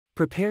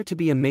Prepare to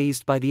be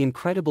amazed by the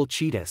incredible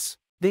cheetahs.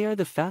 They are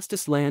the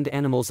fastest land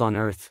animals on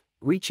Earth,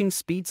 reaching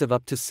speeds of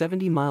up to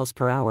 70 miles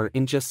per hour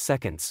in just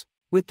seconds.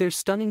 With their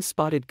stunning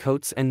spotted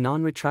coats and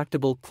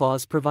non-retractable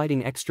claws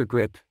providing extra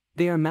grip,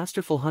 they are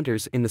masterful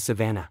hunters in the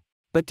savanna.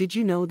 But did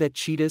you know that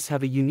cheetahs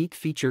have a unique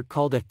feature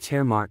called a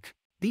tear mark?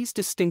 These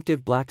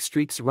distinctive black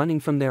streaks running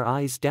from their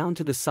eyes down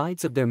to the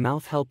sides of their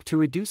mouth help to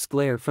reduce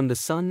glare from the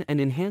sun and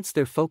enhance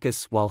their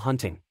focus while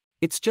hunting.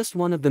 It's just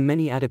one of the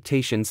many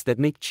adaptations that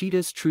make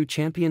cheetahs true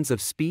champions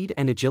of speed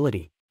and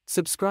agility.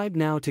 Subscribe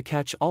now to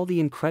catch all the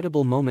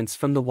incredible moments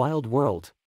from the wild world.